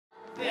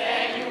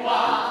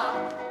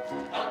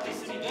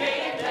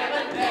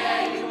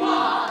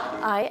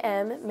I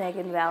am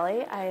Megan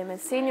Valley. I am a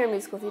senior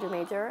musical theater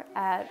major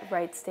at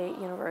Wright State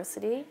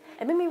University.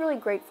 It made me really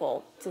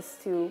grateful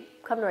just to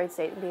come to Wright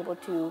State and be able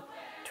to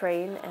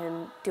train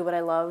and do what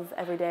I love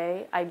every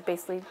day. I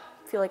basically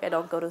feel like I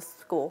don't go to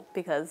school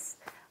because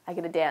I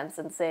get to dance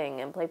and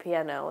sing and play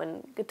piano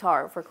and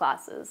guitar for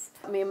classes.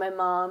 Me and my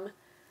mom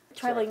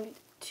traveling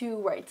to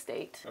Wright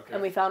State, and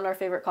we found our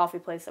favorite coffee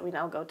place that we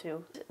now go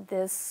to.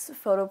 This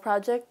photo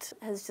project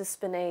has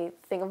just been a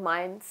thing of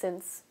mine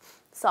since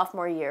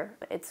sophomore year.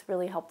 It's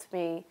really helped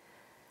me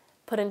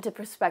put into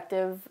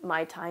perspective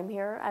my time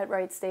here at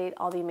Wright State,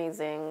 all the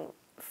amazing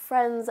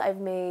friends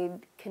I've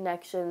made,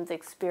 connections,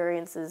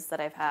 experiences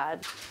that I've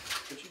had.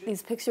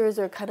 These pictures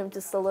are kind of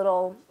just a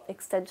little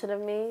extension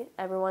of me.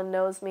 Everyone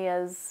knows me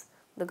as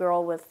the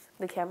girl with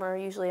the camera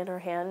usually in her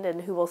hand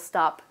and who will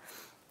stop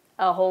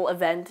a whole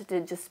event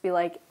to just be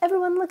like,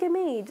 everyone look at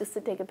me, just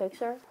to take a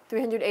picture.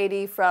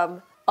 380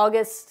 from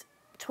August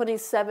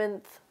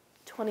 27th,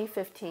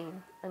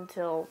 2015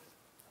 until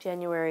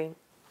January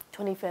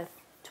 25th,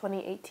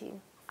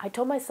 2018. I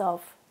told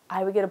myself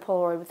I would get a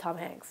Polaroid with Tom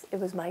Hanks. It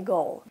was my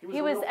goal.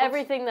 He was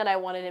everything that I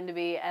wanted him to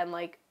be and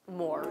like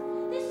more.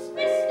 This in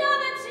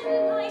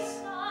my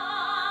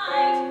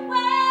sight,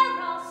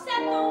 where I'll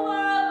set the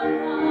world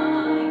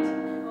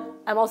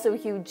alight. I'm also a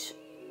huge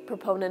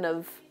proponent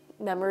of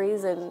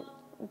memories and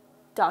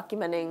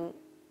documenting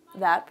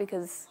that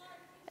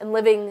and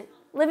living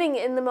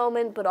in the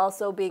moment, but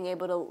also being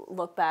able to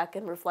look back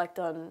and reflect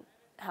on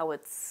how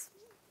it's,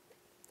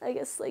 I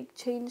guess, like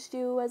changed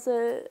you as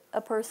a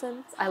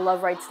person. I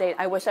love Wright State.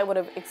 I wish I would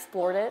have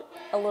explored it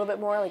a little bit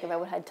more, like if I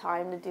would have had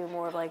time to do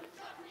more of like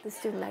the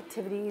student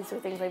activities or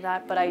things like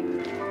that, but I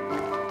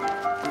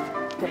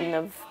couldn't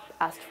have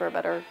asked for a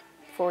better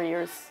 4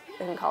 years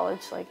in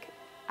college, like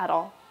at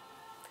all.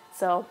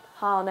 So,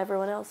 ha on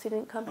everyone else who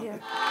didn't come here.